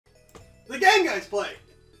The game guys play!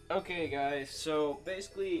 Okay, guys, so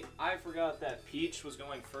basically, I forgot that Peach was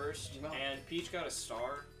going first, No. and Peach got a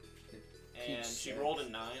star, and Peach she sucks. rolled a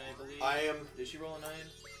 9, I believe. I am... Did she roll a 9?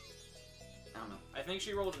 I don't know. I think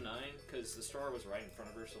she rolled a 9, because the star was right in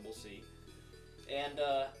front of her, so we'll see. And,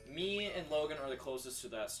 me and Logan are the closest to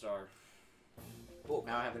that star. Oh.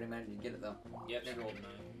 Now I haven't imagined you get it though. Yep, she rolled a 9.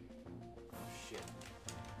 Oh, shit.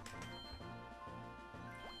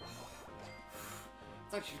 I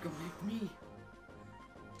thought she was gonna rape me.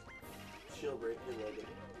 She'll rape you, Logan.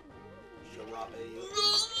 She'll rob you.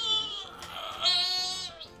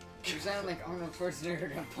 You sound like Arnold Schwarzenegger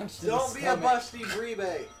got punched in Don't the be a stomach. busty Brebe! I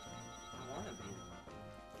wanna be.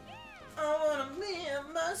 I wanna be a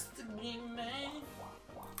Mustang man.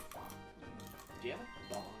 Do you have a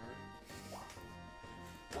boner?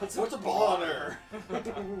 What's a boner?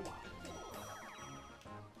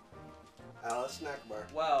 Alice snack bar.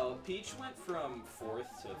 Wow, Peach went from 4th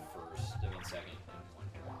to 1st, I mean 2nd in one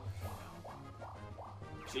turn.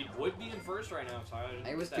 She would be in 1st right now, Tyler.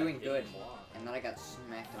 I was That doing hidden good. block. And then I got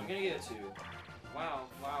smacked I'm in. gonna get a 2. Wow,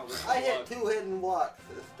 this is I hit luck. 2 hidden blocks.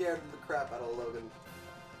 It scared the crap out of Logan.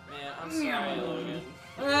 Man, I'm sorry, Logan.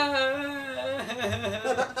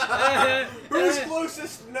 Who's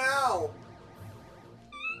closest now?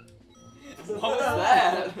 What was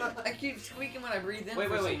that? I keep squeaking when I breathe in. Wait,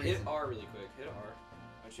 for some hit reason. R really quick. Hit R.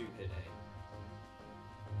 Why don't you hit A?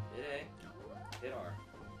 Hit A. Hit R.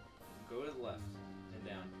 Go to the left and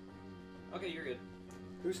down. Okay, you're good.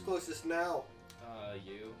 Who's closest now?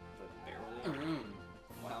 You, but barely.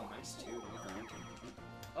 Wow, nice too. Dude.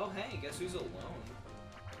 Oh, hey, guess who's alone?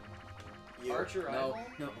 You. Archer No, Idol?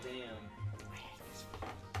 no. Damn.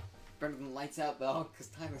 Better than lights out though, because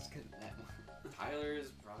Tyler's good at that one.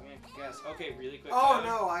 Tyler's probably gonna guess. Okay, really quick. Oh Tyler.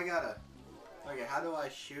 no, I gotta. Okay, how do I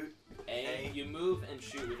shoot? A. You move and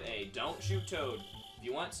shoot with A. Don't shoot Toad. If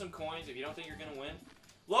you want some coins, if you don't think you're gonna win,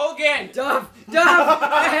 Logan. Duff!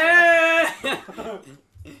 Duff!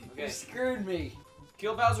 You Okay. screwed me.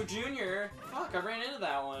 Kill Bowser Jr. Fuck, I ran into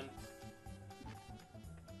that one.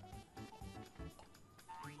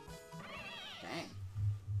 Dang.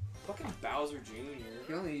 Fucking Bowser Jr.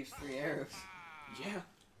 He only used 3 arrows. Yeah.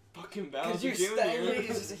 Fucking Cause Bowser you Jr.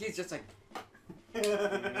 he's just like,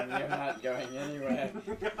 you're not going anywhere.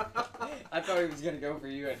 I thought he was gonna go for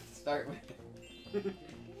you at the start with. I don't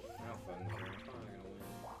fucking care. I'm probably gonna win.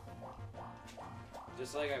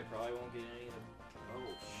 Just like I probably won't get any of the...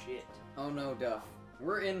 Oh, shit. Oh no, Duff.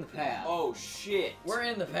 We're in the path. Oh, shit. We're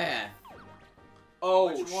in the path. Oh,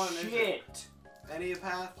 Which one is shit. Any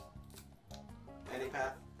path? Any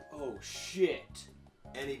path? Oh, shit.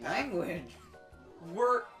 Any path? Language.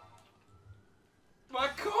 We're... My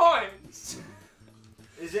coins!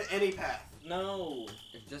 Is it any path? No.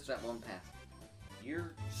 It's just that one path.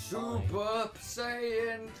 You're Super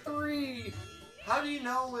Saiyan 3. How do you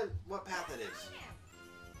know what path it is?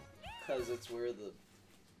 Because it's where the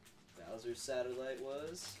Bowser satellite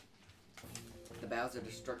was. The Bowser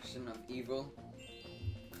destruction of evil.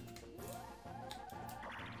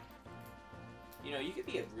 You know, you could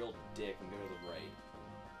be a real dick and go to the right.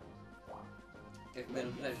 It's been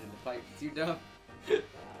a pleasure to fight with you, Duff. I love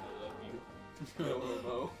you. No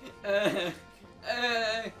homo.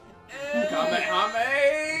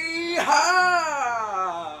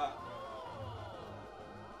 Kamehameha!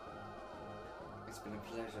 It's been a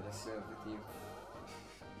pleasure to serve with you.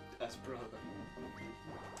 That's brother.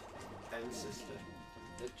 And sister.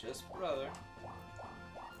 It's just brother.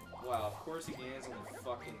 Wow, of course he gains on the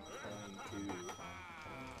fucking coin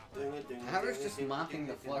too. Howard's just mopping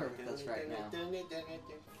the floor with us right now.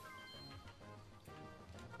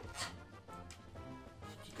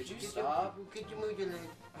 Could you stop? Could you move your leg?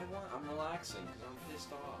 I'm relaxing because I'm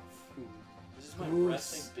pissed off. Ooh. This is my Ooh.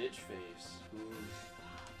 resting bitch face.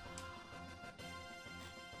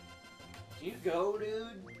 Can you go,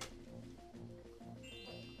 dude?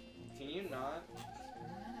 Can you not?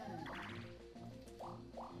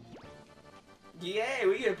 Yay,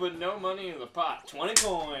 we can put no money in the pot. 20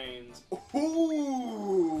 coins.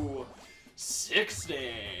 Ooh, 60.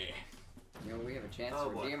 You know, we have a chance Oh,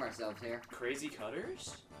 to boy. redeem ourselves here. Crazy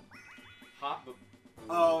cutters? Hot.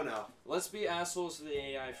 Oh no. Let's be assholes to the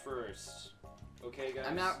AI first. Okay, guys?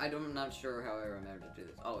 I'm not sure how I remember to do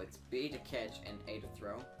this. Oh, it's B to catch and A to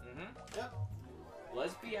throw. Mm-hmm. Yep.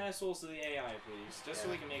 Let's be assholes to the AI, please. Just so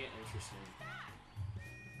we can make it interesting.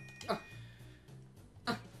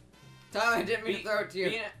 Tyler, I didn't mean to throw it to you.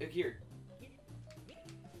 Here.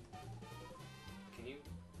 Can you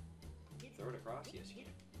throw it across? Yes, you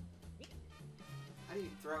can. How do you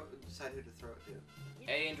decide who to throw it to?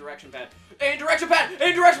 A in direction pad. A in direction pad! A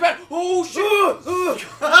in direction pad! Oh, shit!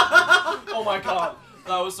 Oh, my God.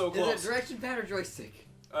 That was so Is close. it direction pad or joystick?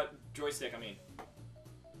 Joystick, I mean.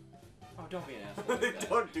 Oh, don't be an asshole like that.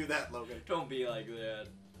 Don't do that, Logan. Don't be like that.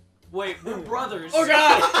 Wait, we're brothers. Oh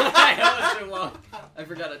god! That was too long. I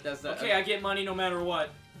forgot it does that. Okay, I get money no matter what.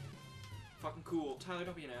 Fucking cool. Tyler,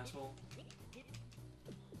 don't be an asshole.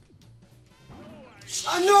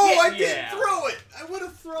 No, I Yeah. didn't throw it. I would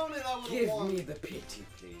have thrown it. I would have Give won. me the pity,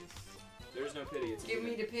 please. There's no pity. It's Give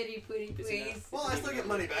me the pity, please. It's enough. Well, I still get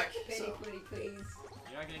money back. Pity, So. pity, please.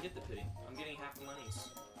 You're not gonna get the pity. I'm getting half the monies.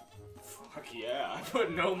 Fuck yeah. I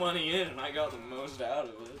put no money in and I got the most out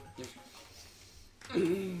of it.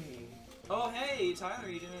 Oh, hey, Tyler,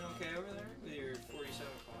 you doing okay over there with your 47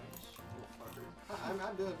 coins? Little fucker.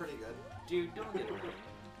 I'm doing pretty good. Dude, don't get away.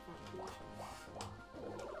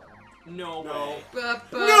 No, No. way. Ba,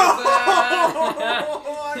 ba, No! ba.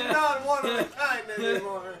 I'm not one of a kind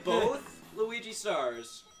anymore. Both Luigi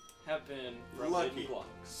stars have been from Lucky. hidden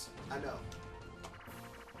blocks. I know.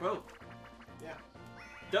 Bro. Yeah.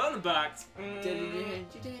 Down the back.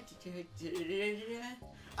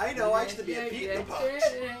 I know. I used to be a Pete in the box.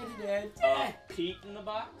 Pete in the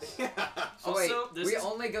box? Yeah. Oh wait, Also, this we is-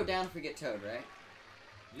 only go down if we get Toad, right?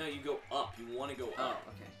 No, you go up. You want to go Oh, up.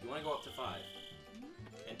 okay. You want to go up to 5.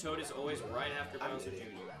 And Toad is always right after I'm Bowser an Jr.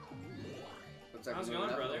 idiot. Looks like How's it we're going,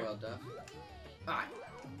 moving up brother? the world, Duff. Ah.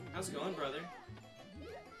 How's it going, brother?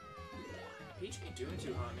 Peach ain't doing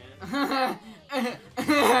too hot, man.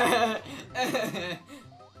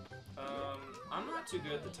 I'm not too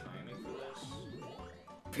good at the timing for this.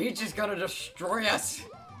 Peach is gonna destroy us!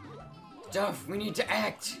 Duff, we need to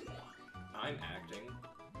act! I'm acting.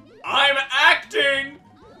 I'm acting!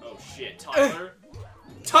 Oh shit, Tyler.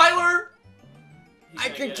 Tyler! He's I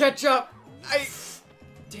gonna can get it. catch up!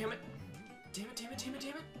 Damn it. Damn it, damn it, damn it, damn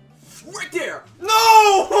it. Right there! No!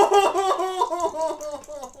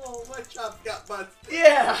 My chop got busted.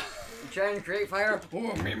 Yeah! I'm trying to create fire.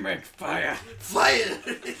 Oh, me make fire! Fire!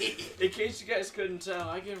 In case you guys couldn't tell,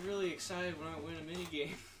 I get really excited when I win a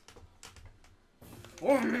minigame.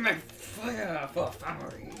 Oh, me make fire for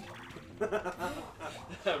family!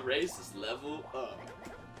 Raise this level up.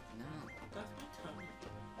 No, That's my tummy.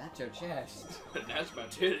 that's your chest. That's my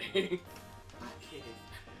titty.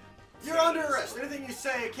 You're under arrest. Anything you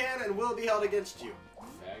say can and will be held against you.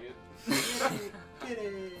 Faggot.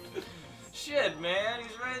 Shit, man,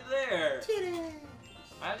 he's right there.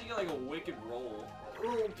 I had to get like a wicked roll.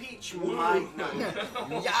 Oh, Peach might not.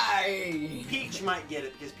 Yay! Peach might get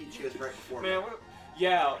it because Peach goes right before me. Man, what?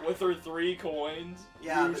 Yeah, with her 3 coins.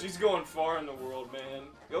 Yeah, Dude, but- she's going far in the world, man.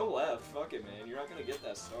 Go left. Fuck it, man. You're not gonna get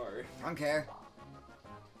that star. I don't care.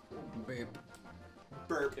 Beep.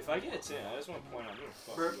 Burp. If I get a 10, I just want to point out, I'm gonna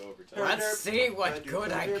fuck Burp. you over, Burp. Tyler. Let's see what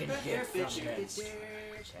good I can get from this.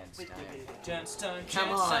 Chance time. Chance time, Come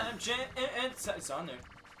chance on. time, chance. It's on there.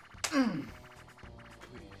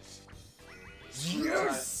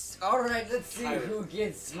 Yes! Alright, let's see Tyler. who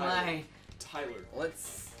gets Tyler. my... Tyler.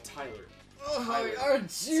 Let's... Tyler. Oh, Tyler.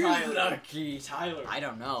 aren't you Tyler. lucky? Tyler. I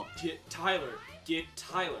don't know. Get Tyler. Get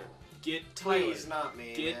Tyler. Get Tyler. Please, not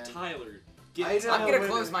me. Get man. Tyler. Get I Tyler. I'm know gonna when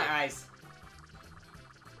close to- my eyes.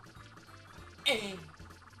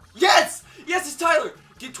 Yes! Yes, it's Tyler!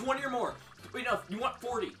 Get 20 or more. Wait, no, you want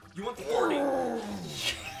 40. You want 40.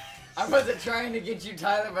 I wasn't trying to get you,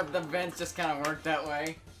 Tyler, but the vents just kind of worked that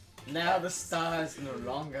way. Now the star is no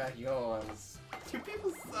longer yours. You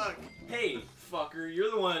people suck. Hey, fucker,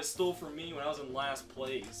 you're the one that stole from me when I was in last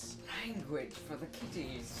place. Language for the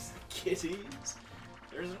kitties. Kitties?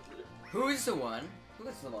 There's Who's the one?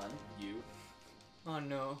 Who's the one? you. Oh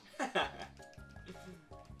no.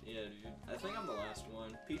 Yeah, dude. I think I'm the last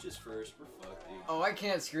one. Peach is first. We're fucked, dude. Oh, I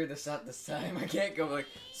can't screw this up this time. I can't go like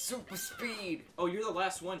super speed. Oh, you're the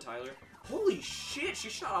last one, Tyler. Holy shit, she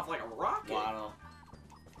shot off like a rocket. Waddle.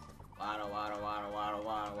 Waddle, waddle, waddle, waddle,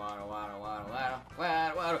 waddle, waddle, waddle, waddle,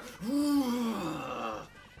 waddle, waddle, waddle.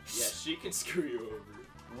 Yeah, she can screw you over.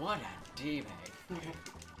 What a D-bag.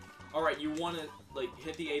 Alright, you want to, like,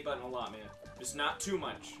 hit the A button a lot, man. Just not too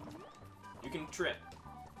much. You can trip.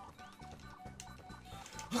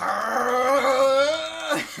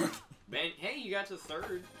 Man, hey, you got to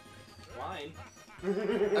third line.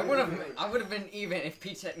 I would have been even if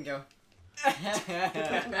Peach didn't go.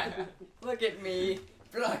 Look at me,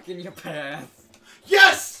 blocking your path.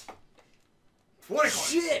 Yes! 20 coins.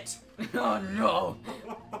 Shit! Oh no!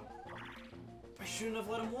 I shouldn't have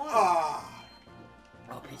let him win. Ah.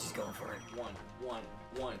 Oh, Peach is going for it. One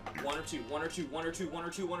or two. He's not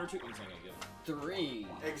gonna get it. 3.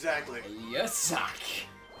 Exactly. You suck.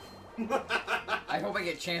 I hope I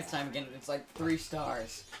get chance time again. It's like 3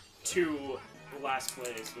 stars. 2 last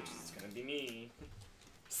place, which is gonna be me.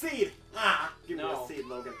 Seed! Ah! Give me No. a seed,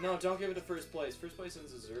 Logan. No, don't give it to first place. First place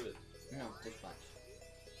doesn't deserve it. No, this much.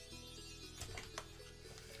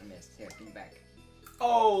 I missed. Here, give me back.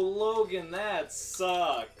 Oh, Logan, that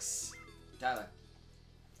sucks. Tyler.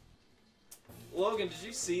 Logan, did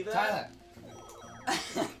you see that? Tyler.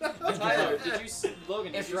 Tyler, did you see?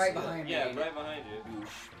 Logan, did It's you right see that? behind me. Yeah, right behind you.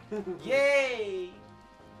 Boosh. Yay!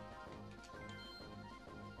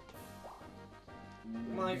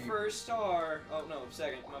 My first star. Oh no,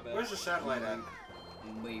 second. My bad. Where's the satellite at?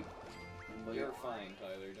 Bleep. Bleep. You're fine,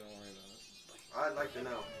 Tyler. Don't worry about it. I'd like to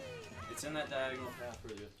know. It's in that diagonal path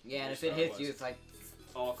for you. Yeah, and Your if it star hits was. you, it's like.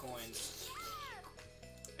 All coins.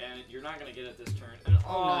 And you're not gonna get it this turn. And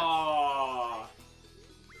Oh, oh,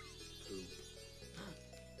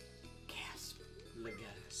 Gasp. the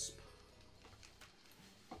gasp.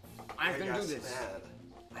 I can got do this. mad.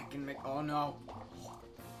 I can make. Oh no.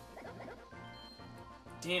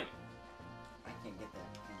 Damn it. I can't get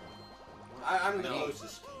that. I'm the No.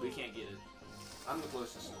 closest. We can't get it. I'm the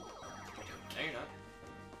closest. No, you're not.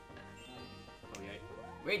 Oh yeah.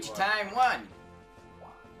 Reach What? time 1.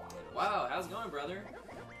 Wow, how's it going, brother?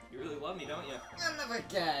 You really love me, don't you? I'm never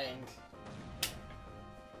kind.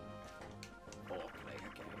 Oh, play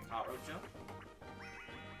again. Hot rope jump.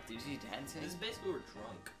 Did you see dancing? This is basically we're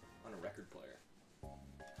drunk on a record player.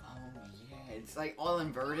 Oh yeah, it's like all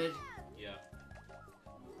inverted. Yeah.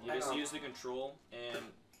 You I just know. use the control and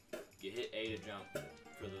you hit A to jump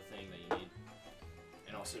for the thing that you need.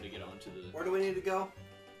 And also to get onto the... Where do we need to go?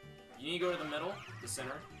 You need to go to the middle, the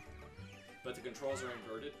center. But the controls are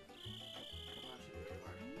inverted.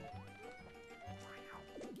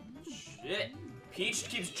 Shit! Peach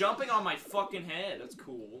keeps jumping on my fucking head. That's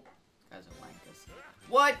cool. Guys are wankers.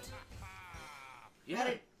 What?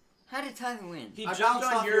 Yeah. How did Tyler win? He I jumped bounced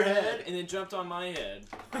on off your your head head. and then jumped on my head.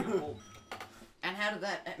 And how did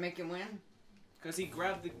that make him win? Because he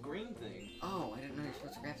grabbed the green thing. Oh, I didn't know you were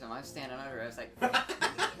supposed to grab something. I was standing under it. I was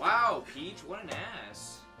like, Wow, Peach, what an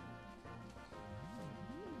ass.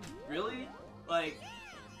 Really? Like,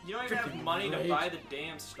 you don't even have Freaking money to rage. buy the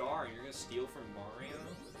damn star and you're gonna steal from Mario?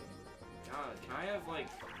 God, can I have, like,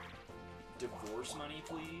 divorce money,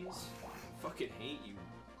 please? Fucking hate you,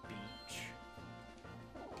 Peach.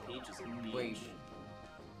 Peach is a beach. wait.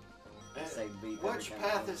 Say beep every Which time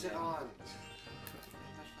path I is it go. on?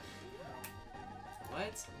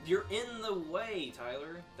 What? You're in the way,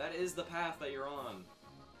 Tyler. That is the path that you're on.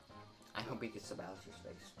 I hope he gets the Bowser's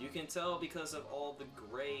face. You can tell because of all the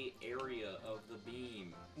gray area of the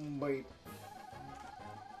beam. Wait.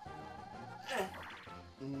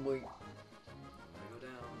 Wait. I go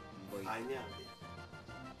down. Wait. I know.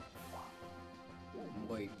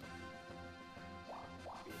 Wait.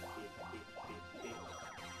 Beep, beep, beep, beep, beep.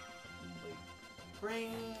 Wait.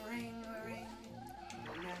 Ring, ring, ring.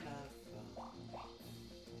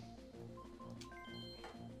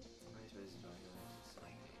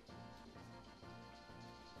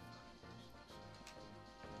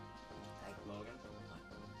 Logan?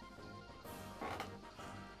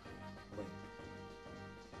 Wait.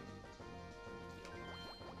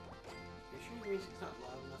 You sure your music's not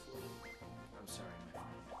loud enough, Logan? I'm sorry, man.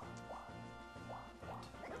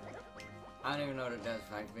 I don't even know what it does,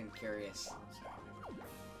 but I've been curious.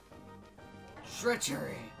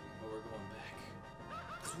 Treachery! Oh, we're going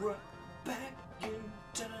back. 'Cause we're back in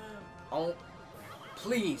time. Oh,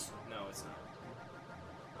 please. No, it's not.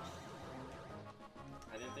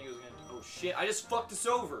 I didn't think it was gonna. Oh shit! I just fucked us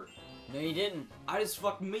over. No, you didn't. I just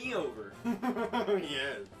fucked me over.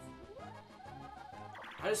 Yes.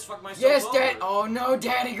 I just fucked myself Yes, over. Dad. Oh no,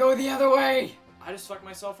 Daddy, go the other way. I just fucked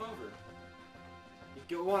myself over.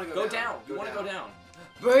 You want to Go down. You want to go down.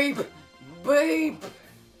 Beep. Beep.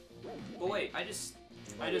 But wait, I just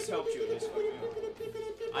helped you and you just fucked me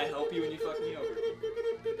over. I help you and you fuck me over.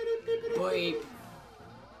 Beep.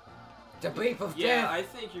 The beep of Yeah, death. I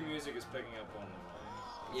think your music is picking up on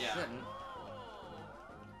the. Yeah. Shouldn't.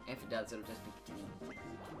 If it does, it'll just be.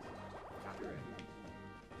 Copyright.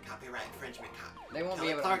 Copyright infringement. They won't Kelly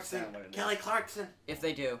be able Clarkson. to understand what it is. Kelly Clarkson. If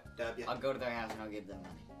they do, W. I'll go to their house and I'll give them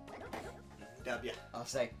money. W. I'll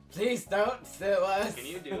say, please don't sue us. Can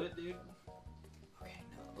you do it, dude? Okay,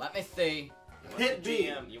 no. Let me see. You want Hit the B.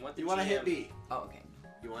 GM. You want the You want to hit GM. B. Oh, okay.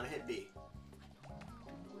 You want to hit B.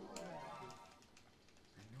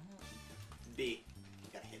 B. You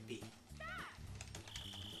gotta hit B.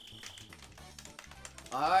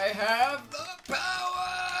 I have the power!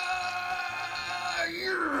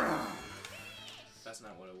 Yeah. That's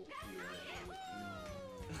not what you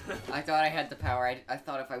were. I thought I had the power. I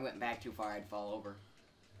thought if I went back too far, I'd fall over.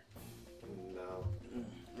 No.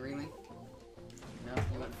 Really? No,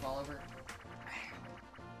 you wouldn't fall over?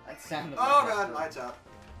 That sounded Oh like god, lights out.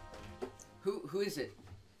 Who is it?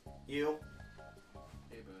 You.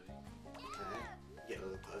 Hey, buddy. Alright. Get a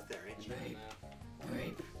little close there, ain't you? Babe.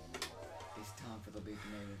 Babe. It's time for the big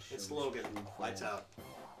marriage show. It's Logan. Lights out.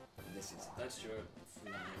 This is That's true.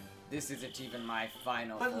 This isn't even my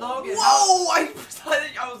final. But form. Logan, Whoa! I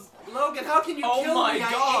was. Logan, how can you Oh kill my me?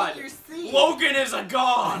 God. I ate your seed. Logan is a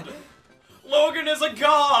god. Logan is a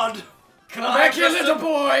god. Come back here, little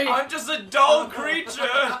boy! I'm just a dull creature.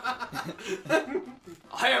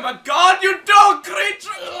 I am a god, you dull creature.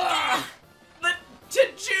 The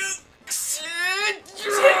jukes.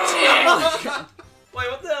 Wait,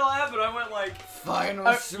 what the hell happened? I went like.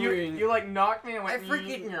 Final swing. You like knocked me and I went.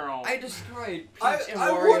 freaking. I destroyed Peach I and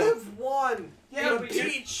would Mario. have won. Yeah, but but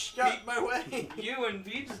Peach got my way. You and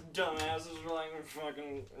Peach's dumbasses were like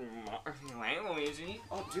fucking. Hey, Luigi.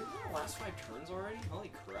 Oh, dude, we're in the last 5 turns already?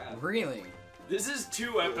 Holy crap. Really? This is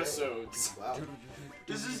 2 episodes. Wow.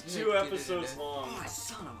 This is 2 episodes long. Oh,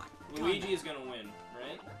 son of a. Luigi is gonna win,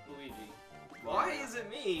 right? Luigi. Why is it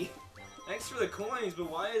me? Thanks for the coins, but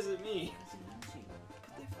why is it me?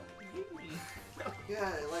 They fucking hate me.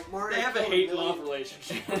 Yeah, like Mario. They have a killed hate-love million-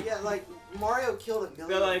 relationship. Yeah, like Mario killed a million.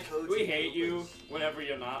 They're like, Koji we hate you Koopas. whenever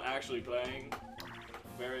you're not actually playing.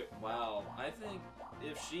 Very wow. I think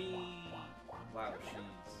if she, wow, she's.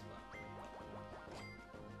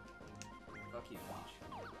 Fuck you,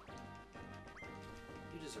 Peach.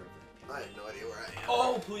 You deserve that, Peach. I have no idea where I am.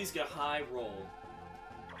 Oh, please get high roll.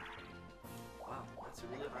 Wow, that's a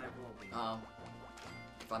really high roll. Peach.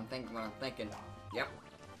 If I'm thinking what I'm thinking, yep.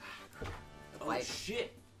 The Oh fight.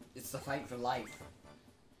 shit! It's the fight for life.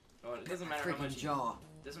 Oh, it doesn't matter how Freaking much. jaw.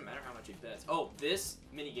 Doesn't matter how much he bets. Oh, this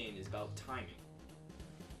minigame is about timing.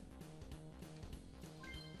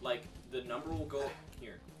 Like, the number will go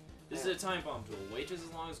here. This is a time bomb tool. Wait just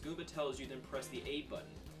as long as Goomba tells you, then press the A button.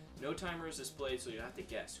 No timer is displayed, so you have to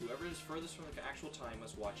guess. Whoever is furthest from the actual time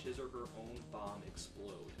must watch his or her own bomb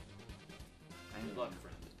explode. Good luck,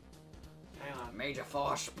 friend. Hang on. May the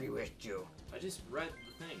force be with you. I just read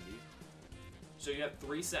the thing, dude. So you have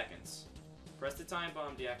 3 seconds. Press the time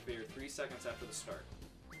bomb deactivator 3 seconds after the start.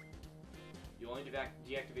 You only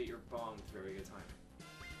deactivate your bomb through a good timer.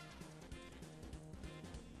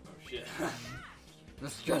 Oh shit. The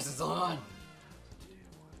stress is on.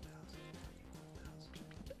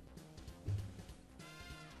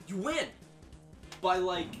 You win! By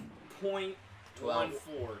like 0.14. 12.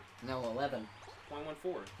 No, 11.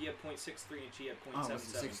 0.14. He had 0.63 and she had Oh, 0.77.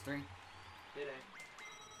 was it 6-3? Did I?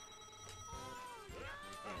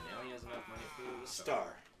 And now he has enough money for the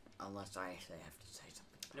Star. Unless I actually have to say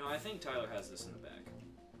something. No, I think Tyler has this in the bag.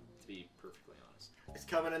 To be perfectly honest. It's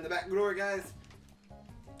coming in the back door, guys.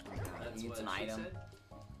 That's He gets what an she item. said.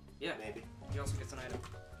 Yeah, Maybe. he also gets an item.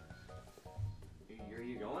 Are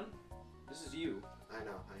you going? This is you. I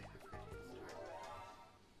know. I forgot to use the door.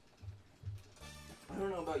 I don't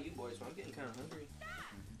know about you boys, but I'm getting kind of hungry.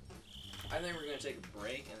 I think we're gonna take a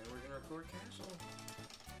break and then we're gonna record Castle.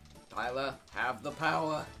 Tyler, have the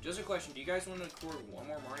power. Just a question: do you guys want to record one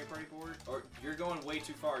more Mario Party board, or you're going way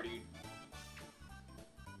too far, dude?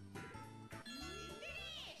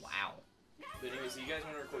 Wow. But anyways, do you guys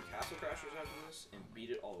want to record Castle Crashers after this and beat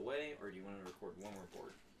it all the way, or do you want to record one more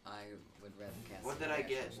board? I would rather cast. What did I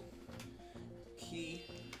get? Key.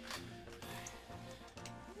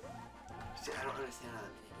 See, I don't understand how that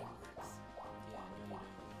minigame works. Yeah, no, you don't.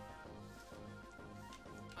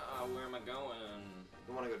 Where am I going?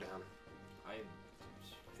 You want to go down I.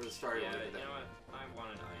 for the start. Yeah, You you want to go know down. what? I want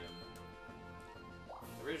an item.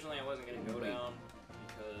 Originally, I wasn't gonna go Wait. down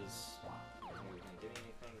because I didn't think it was gonna give me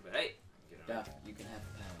anything. But hey, get an Duff, you can have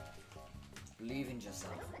the power. Believe in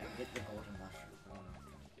yourself and get the golden mushroom. I'm not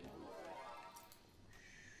gonna get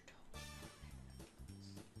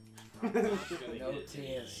it. I'm not gonna No get it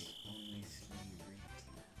tears, only slavery.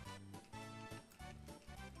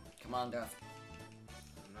 Come on, Duff.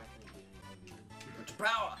 I'm not gonna get anything, dude. Put your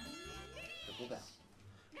power. Triple bell.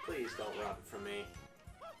 Please don't rob it from me.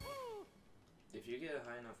 If you get a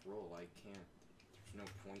high enough roll, I can't. There's no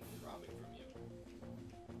point in robbing from you.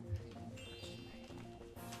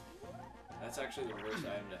 That's actually the worst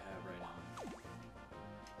item to have right now.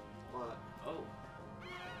 What? Oh,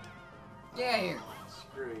 Yeah, here.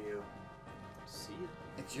 Screw you. see ya.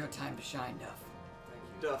 It's your time to shine, Duff. Thank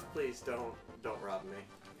you. Duff, please don't rob me.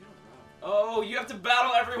 You don't rob. Oh, you have to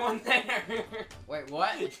battle everyone there. Wait,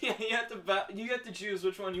 what? Yeah, you have to choose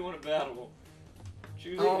which one you want to battle.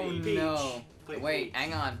 Choose Oh a Peach. no. Please, Wait, Peach.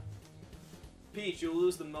 hang on. Peach, you'll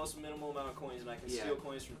lose the most minimal amount of coins, and I can Yeah. steal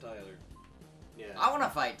coins from Tyler. Yeah. I want to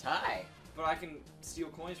fight Ty. But I can steal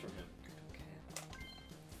coins from him.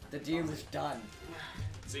 The deal is done.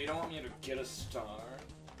 So you don't want me to get a star?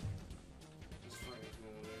 Just for me to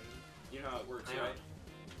win? You know how it works, I know. right?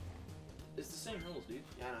 It's the same rules, dude.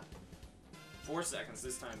 Yeah, I know. 4 seconds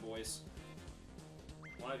this time, boys.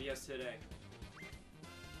 One of you has to hit A.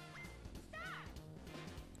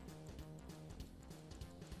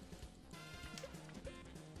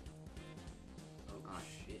 Oh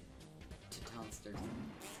shit. Townster.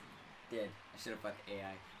 Did. I should have put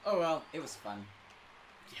AI. Oh well, it was fun.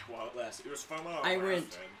 Yeah, while it lasted. It was fun. I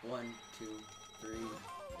went 1, 2, 3,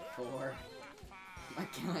 4.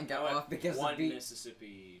 I got off because one the beat.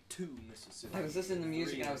 Mississippi, 2 Mississippi. I was listening to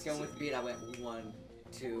music 3 and I was going with the beat. I went 1,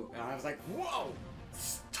 2, and I was like, whoa!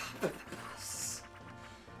 Stop it!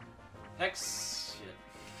 Hex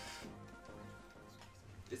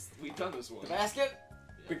shit. We've done this one. The basket?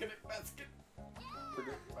 Yeah. Pick it basket.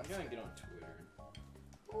 I'm gonna get on Twitter.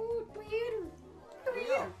 Ooh, Twitter.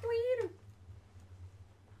 Yeah. Twitter.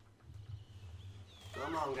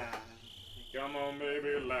 Come on, guys. Come on,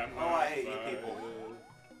 baby, light my Oh, I hate you fire. people.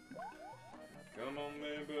 Come on,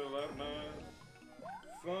 baby, light my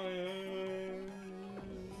fire.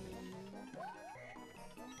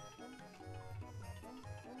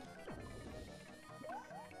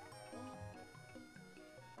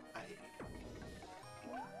 I hate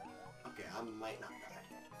you. Okay, I might not die.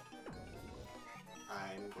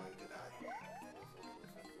 I'm going to die.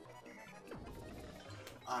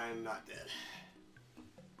 I'm not dead.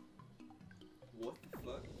 What the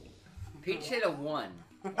fuck? Peach hit a 1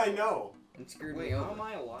 I know. and screwed Wait, me how over. am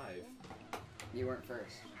I alive? You weren't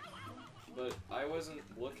first. But I wasn't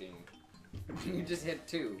looking. You just hit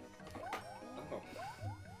 2. Oh.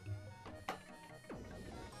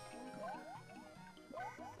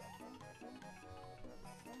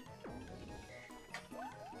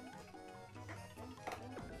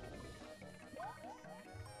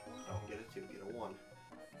 Don't get a 2, get a 1.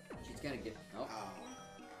 She's gonna get. Oh. Oh.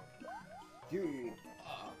 You.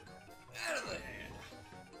 Out of there.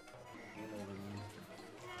 Game over, man.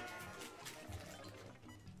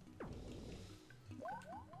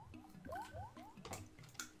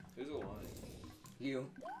 Who's alive? You.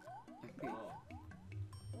 Oh.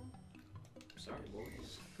 Sorry,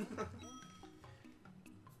 boys.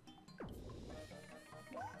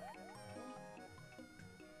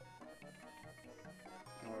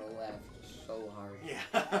 I would have laughed so hard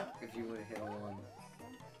Yeah. if you would have hit a 1.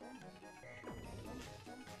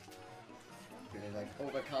 Because like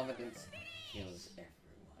overconfidence kills everyone.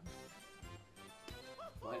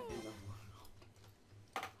 What in the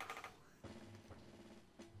world?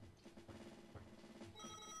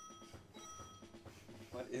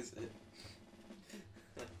 What is it?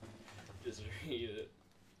 Just read it.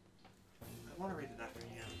 I want to read it after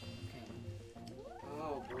him. Okay.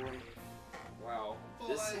 Oh, boy. Wow. Boy.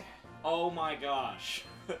 This. Oh my gosh.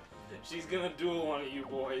 She's gonna duel one of you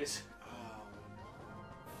boys. Oh.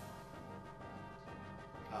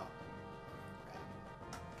 Oh,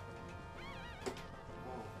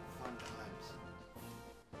 fun times.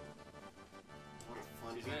 What a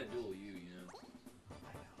fun She's time. gonna duel you, you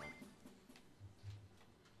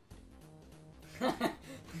know.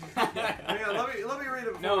 Hang on, let me read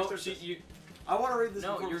it before we No, start she, this. you. I want to read this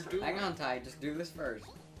No, before we you're start. doing. Hang on, Ty. Just do this first.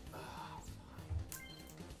 Ah, fine.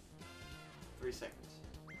 3 seconds.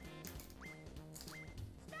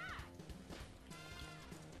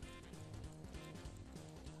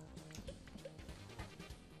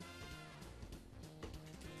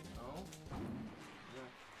 Oh. Yeah.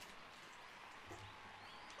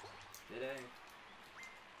 Did I?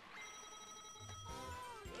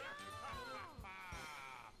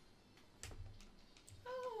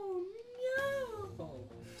 Oh no!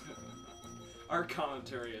 Our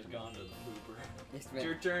commentary has gone to the pooper. It's It's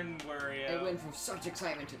your turn, Wario. It went from such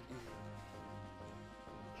excitement to.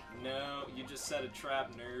 No, you just set a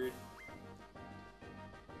trap, nerd.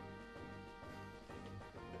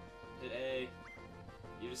 Hit A.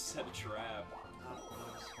 You just set a trap.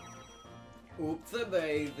 Oh, Oops, a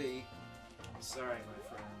baby. Sorry, my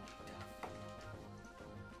friend.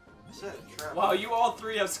 I said a trap. Wow, you all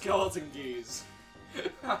three have skeleton keys.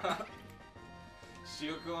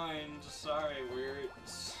 Shield coin, sorry, weird.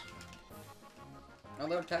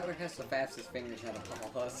 Although Tyler has the fastest fingers out of all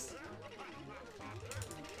of us.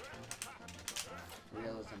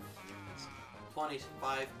 Realism.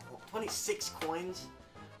 26 coins?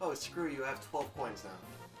 Oh, screw you, I have 12 coins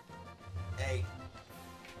now. Hey,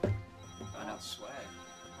 Oh no, swag.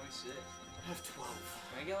 26. I have 12.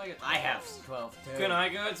 Can I get like a 12? I have 12 too. Can I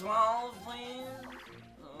go 12, please?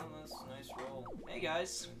 Oh, that's a nice roll. Hey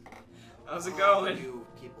guys. How's it Oh, going? you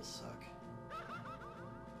people suck.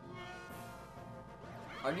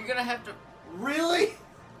 Are you gonna have to Really?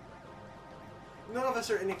 None of us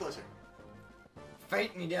are any closer.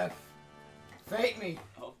 fight me, Doug? Fight me.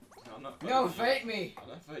 Oh, I'm not No, fighting fight me! you. I'm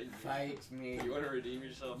not fighting you. Fight me. You want to redeem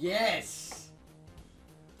yourself? Yes!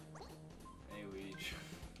 Hey, Weege.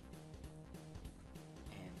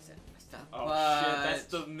 And set my stopwatch. Oh shit, that's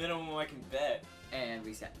the minimum I can bet. And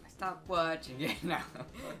reset my stopwatch again. No,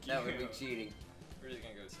 that would be you. cheating. We're just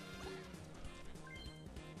gonna go soon, dude.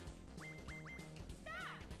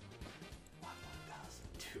 1,000,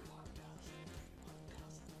 2,000, 1,000,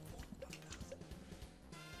 1,000.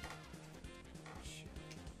 Shit.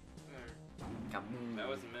 Kaboom. That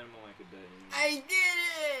was the minimum I could bet. I did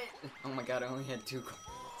it! Oh my god, I only had 2 coins.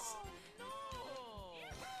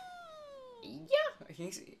 Yeah!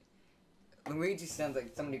 Luigi sounds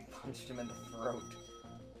like somebody punched him in the throat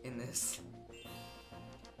in this.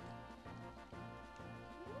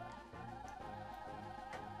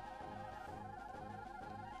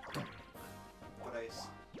 What ice?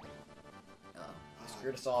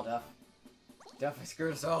 Screwed us all, Duff. Duff, I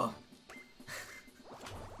screwed us all.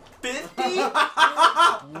 50?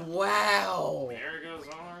 Wow! There goes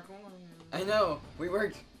all our coins. I know, we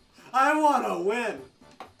worked. I want to win!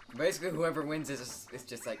 Basically, whoever wins is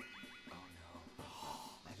just like, oh no,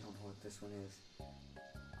 I don't know what this one is.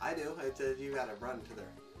 I do. It says you gotta run to their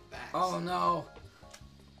backs. Oh no!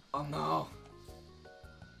 Oh no!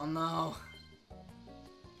 Oh no!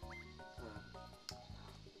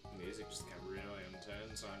 Music just got really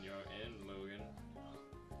intense on your end, Logan.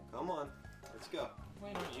 Come on. Let's go.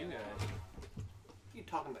 Wait on you guys. What are you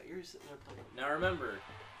talking about? You're sitting there playing. Now remember,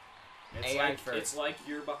 AI first. it's like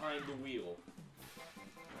you're behind the wheel.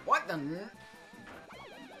 What the?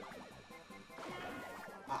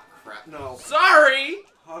 Ah, crap. No. Sorry!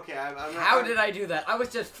 Okay, I'm How did I do that? I was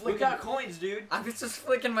just We flicking. got coins, dude. I was just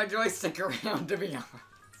flicking my joystick around, to be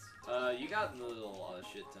honest. You got a lot of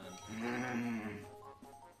shit done.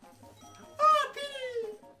 Oh,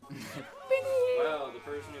 Petey! Wow, the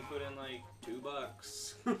person who put in like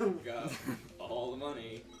 $2 got all the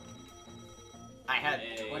money. I had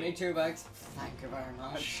Hey. 22 bucks. Thank you very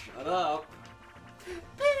much. Shut up.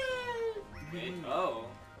 Hey, oh,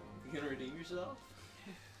 you gonna redeem yourself?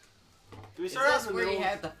 Do we Is start out this in the where you middle?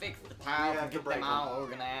 have to fix the tiles have and to get break them all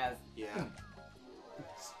organized? Yeah. No.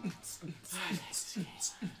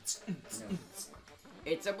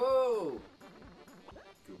 It's a boo!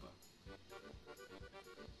 Koopa.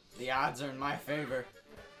 The odds are in my favor.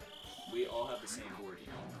 We all have the same board, you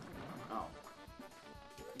know.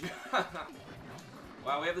 Oh.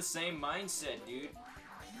 Wow, we have the same mindset, dude.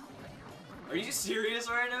 Are you serious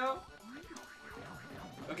right now?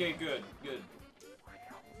 Okay, good, good.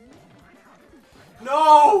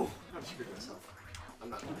 No! I'm screwed myself. I'm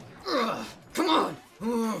not doing it. Ugh, come on!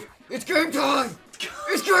 Ugh, it's game time!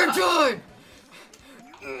 It's game time!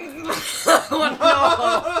 Oh no!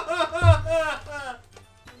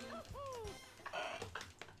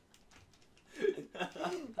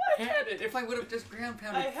 I had it. If I would have just ground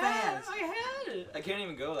pounded fast. I had it. I can't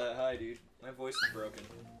even go that high, dude. My voice is broken.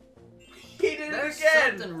 He did There's it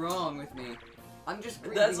again! something wrong with me. I'm just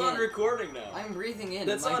breathing That's on in. recording now. I'm breathing in.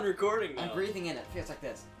 That's and on recording now. I'm breathing in. It feels like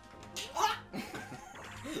this.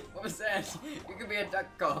 What was that? You could be a duck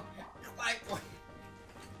call.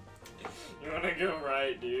 You wanna go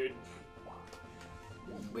right, dude?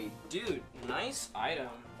 Wait. Dude, nice item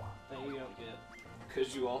that you don't get.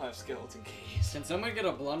 Because you all have skeleton keys. Can someone get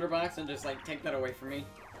a blunderbox and just like take that away from me?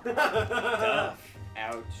 Duh.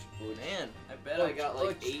 Ouch. Man, I bet I got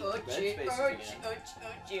like 8 bed spaces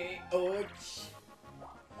again. Oh,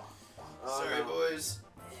 Sorry, no. boys.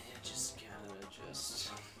 Yeah, just gotta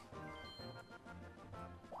adjust.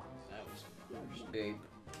 That was worse. Babe.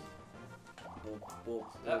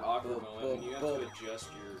 That awkward moment when you have to adjust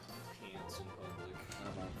your pants in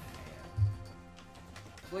public.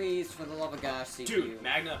 Please, for the love of God, see Dude, you.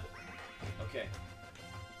 Magna. Okay.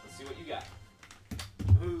 Let's see what you got.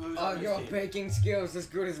 Who's Oh, on this your team? baking skills as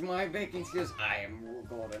good as my baking skills. I am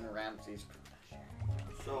Gordon Ramsay's profession.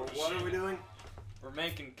 So, what are we doing? We're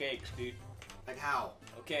making cakes, dude. Like how?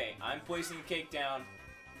 Okay, I'm placing the cake down.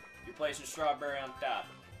 You're placing strawberry on top.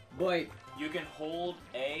 Boy, You can hold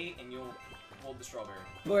A and you'll hold the strawberry.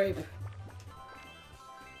 boy,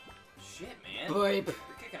 Shit, man. boy, You're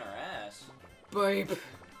kicking our ass. boy,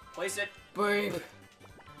 Place it. boy,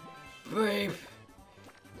 boy.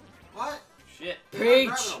 What? Shit. You're not Peach.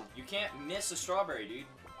 grabbing 'em. You can't miss a strawberry, dude.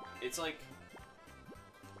 It's like...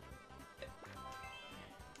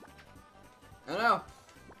 I know.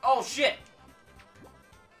 Oh, shit!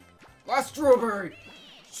 Last strawberry.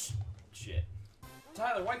 Shit.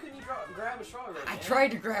 Tyler, why couldn't you grab a strawberry, I man?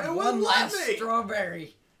 tried to grab It one wouldn't let last me.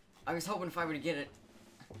 strawberry. I was hoping if I would get it.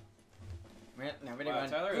 Well, nobody Wow, won.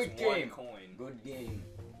 Tyler Good has game. one coin. Good game.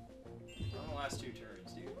 On the last 2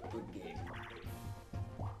 turns, dude. Good game.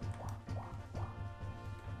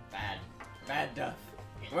 Bad. Bad Duff.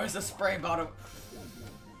 Where's the spray bottle?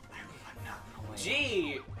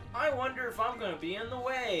 Gee, I wonder if I'm gonna be in the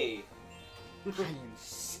way. I am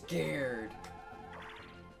scared.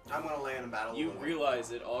 I'm gonna land in battle. You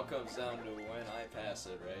realize it all comes down to when I pass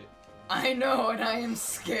it, right? I know, and I am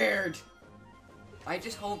scared. I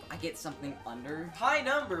just hope I get something under. High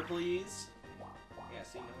number, please. Yeah,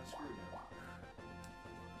 see, no one's screwed now.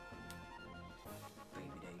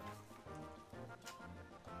 Baby day.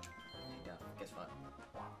 Hey, Duff, guess what?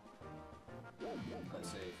 Let's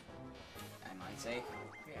save. Am I safe?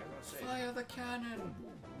 Yeah, everyone's safe. Fire the cannon!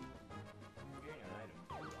 I'm getting an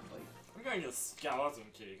item. I'm getting a skeleton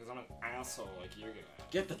key because I'm an asshole like you're gonna.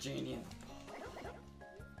 Get the genie.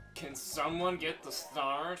 Can someone get the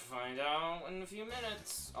star to find out in a few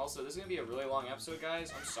minutes? Also, this is gonna be a really long episode,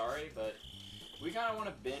 guys. I'm sorry, but we kind of want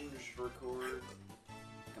to binge record.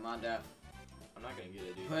 Come on, Duff. I'm not gonna get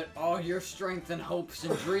it, dude. Put all your strength and hopes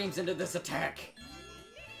and dreams into this attack.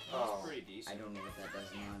 That's Oh. pretty decent. I don't know what that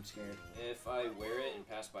does now, I'm scared. If I wear it and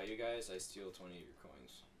pass by you guys, I steal 20 of your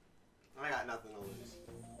coins. I got nothing to lose.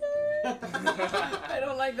 I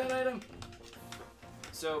don't like that item.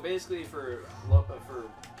 So basically, for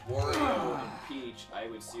Wario and Peach, I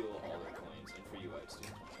would steal all their coins, and for you, I'd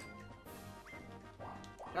steal.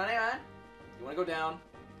 Johnny on? You wanna go down?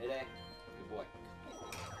 Hey, day. Good boy.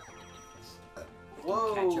 Catch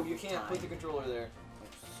Whoa! up You with can't put time. the controller there. Oh,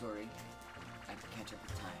 sorry. I can catch up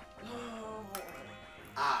with time.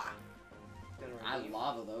 Ah. I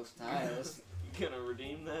lava those tires. You gonna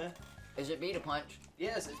redeem that? Is it B to punch?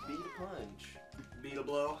 Yes, it's B to punch. B to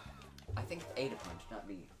blow. I think it's A to punch, not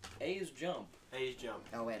B. A is jump. A's jump.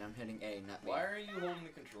 Oh wait, I'm hitting A, not B. Why are you holding the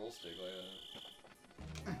control stick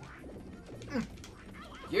like that?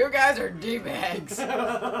 You guys are D-bags.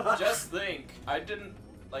 Just think, I didn't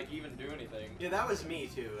even do anything. Yeah, that was me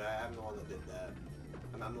too. I'm the one that did that.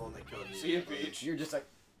 I'm the one that killed you. See you, Peach. You're just like...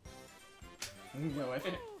 Go away.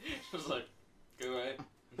 Just like, go away.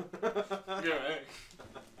 Go away.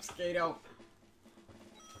 Skato.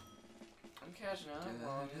 I'm catching up.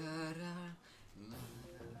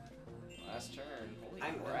 Last turn. Holy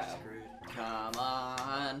I'm crap. screwed. Come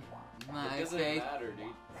on, my It doesn't faith. matter,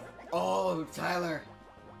 dude. Oh, Tyler.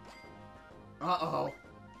 Uh-oh.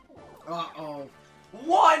 Uh-oh.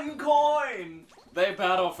 1 coin! They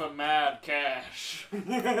battle for mad cash.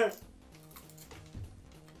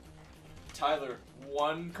 Tyler,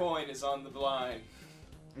 1 coin is on the line.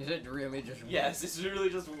 Is it really just... Yes, it's really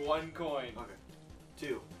just 1 coin. Okay.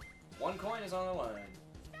 2. 1 coin is on the line.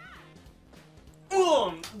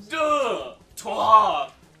 1, 2, 3.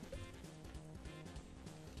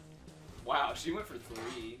 Wow, she went for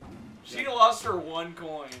 3. She lost her 1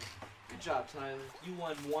 coin. Good job, Tyler. You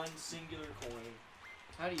won 1 singular coin.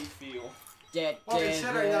 How do you feel? Well,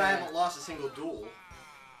 considering that I haven't lost a single duel.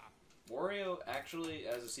 Wario actually,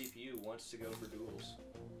 as a CPU, wants to go for duels.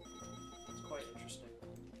 It's quite interesting.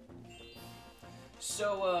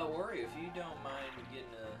 So, Wario, if you don't mind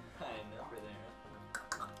getting a high number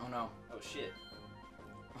there. Oh no. Oh shit.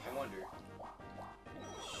 I wonder.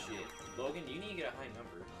 Shit. Logan, you need to get a high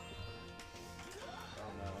number.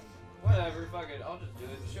 Oh no. Whatever, fuck it. I'll just do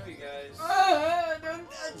it. Show you guys. Don't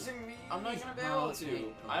touch me. I'm not gonna be able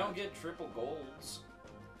to. I don't get triple golds.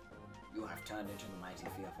 You have turned into the mighty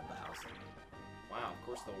field of the house. Wow, of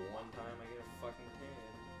course the one time I get a fucking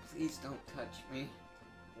 10. Please don't touch me.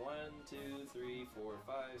 1, 2, 3, 4,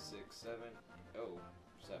 5, 6, 7. Oh,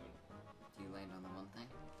 7. Do you land on the one thing?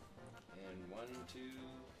 And 1, 2,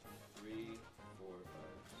 3, 4, 5,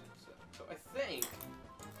 6, 7. So I think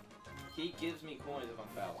he gives me coins if I'm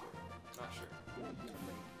Bowser. Not sure.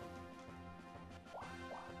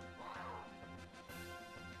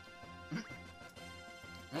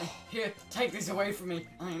 Here, take these away from me.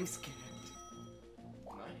 I am scared.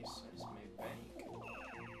 Nice. I just made bank.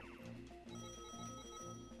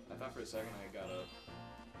 I thought for a second I got a.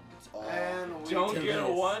 It's all And we Don't do get a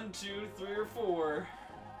this. 1, 2, 3, or 4.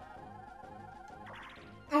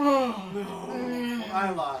 Oh, I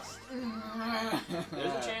lost.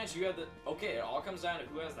 There's a chance you have the. Okay, it all comes down to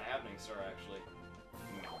who has the happening star actually.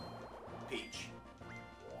 Peach.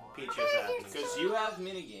 Peach has happened. Because you have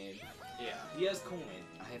minigame. Yeah. He has coin.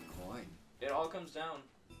 I have coin. It all comes down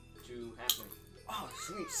to happening. Oh,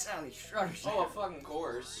 sweet Sally Strutter. Oh, of fucking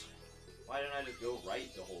course. Why didn't I just go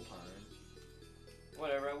right the whole time?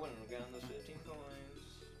 Whatever, I wouldn't have gotten those 15 coins.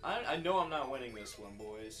 I know I'm not winning this one,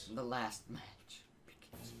 boys. The last match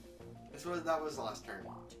begins. That was the last turn.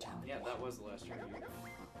 Determined. Yeah, that was the last turn. I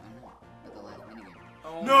know, but the last minigame.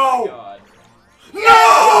 Oh No! my god.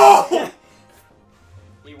 No!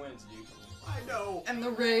 He wins, dude. I know. And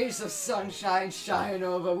the rays of sunshine shine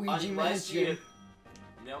over Ouija Unless Mansion. you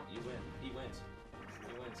No, you win. He wins.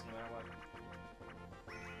 He wins no matter what.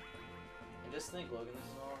 And just think, Logan, this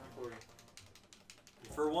is all on recording.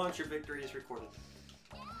 For once, your victory is recorded.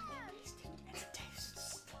 It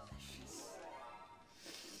tastes delicious.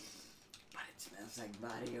 But it smells like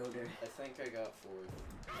body odor. I think I got 4th.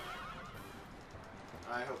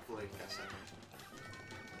 I hopefully got second.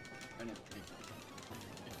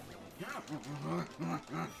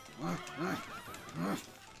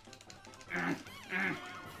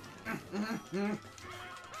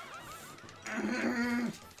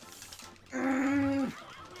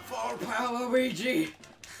 Full power, Luigi!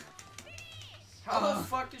 How the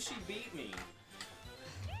fuck did she beat me?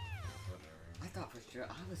 I thought for sure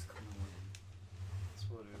I was gonna win. It's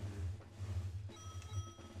whatever.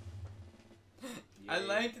 I'd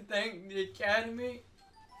like to thank the Academy.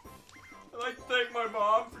 I'd like to thank my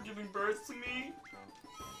mom for giving birth to me.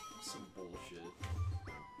 Some bullshit.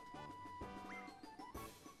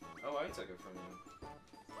 Oh, I took it from you.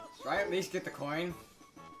 Should I at least get the coin?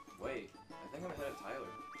 Wait, I think I'm ahead of Tyler.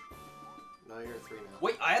 No, you're 3 now.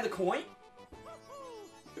 Wait, I had the coin?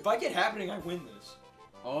 If I get happening, I win this.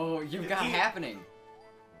 Oh, you've got happening.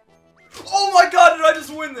 Oh my god, did I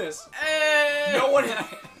just win this? Hey! No one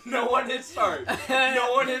hit start.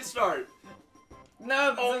 No one hit start.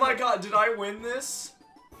 No. Oh my god, did I win this?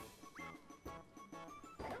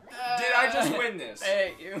 Did I just win this?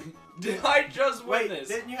 Hey, you. Did I just win Wait, this?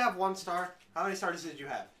 didn't you have 1 star? How many stars did you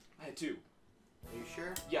have? I had 2. Are you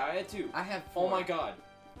sure? Yeah, I had 2. I have 4. Oh my god.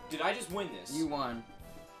 Did I just win this? You won.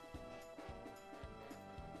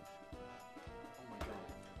 Oh my god.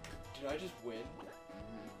 Did I just win?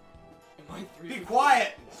 Am I 3 Be for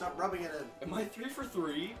quiet! Stop rubbing it in. Am I 3 for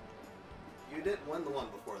 3? You didn't win the one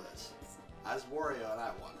before this. As Wario and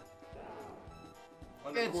I won.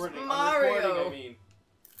 On It's recording, Mario. On recording, I mean.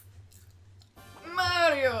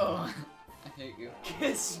 Mario! I hate you.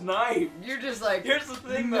 Get sniped! You're just like. Here's the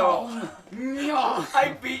thing no, though. no.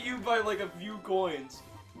 I beat you by like a few coins.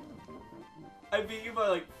 I beat you by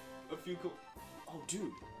like a few coins. Oh,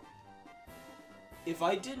 dude. If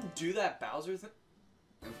I didn't do that Bowser thing.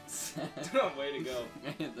 Way to go. I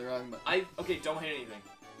hit the wrong button. Okay, don't hit anything.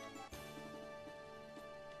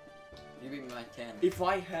 You beat me by 10. If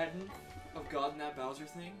I hadn't have gotten that Bowser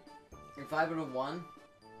thing. If I would have won.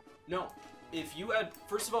 No. If you had,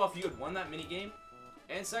 first of all, if you had won that minigame,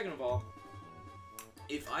 and second of all,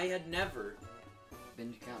 if I had never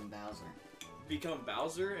Been become Bowser. become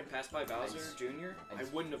Bowser and passed by Bowser Jr., I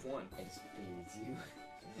wouldn't have won. I just beat you.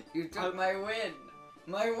 You took my win.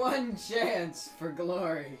 My one chance for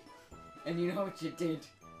glory. And you know what you did?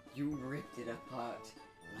 You ripped it apart.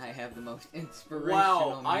 And I have the most inspirational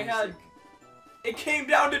Wow, I music. had... It came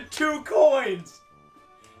down to 2 coins!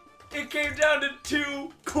 It came down to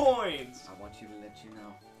 2 coins! I want you to let you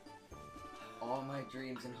know. All my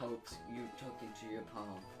dreams and hopes you took into your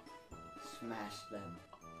palm. Smashed them.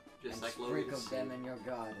 Just and like sprinkled Logan's them seed. in your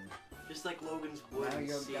garden. Just like Logan's wood Now and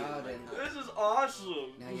your seed. garden. This is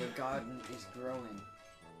awesome! Now your garden is growing.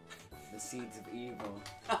 The seeds of evil.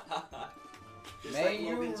 Just May like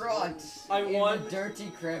you Logan's wood rot and seed. I in won. the dirty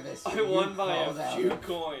crevice. I you won by crawled a out few of.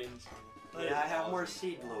 coins. Yeah, I have more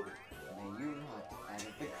seed, Logan. May you rot out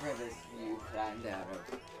of the crevice you climbed out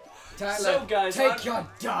of. Tyler, So, guys, take your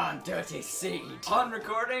darn dirty seed. On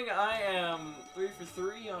recording, I am 3 for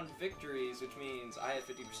 3 on victories, which means I have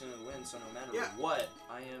 50% of the win, so no matter what,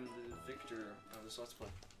 I am the victor of this Let's Play.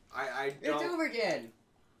 I It's don't... over again.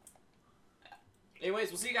 Anyways,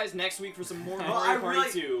 we'll see you guys next week for some more Well, I Mario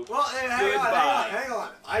Party 2. Well, hang Goodbye.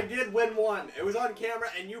 on. I did win 1. It was on camera,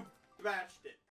 and you bashed it.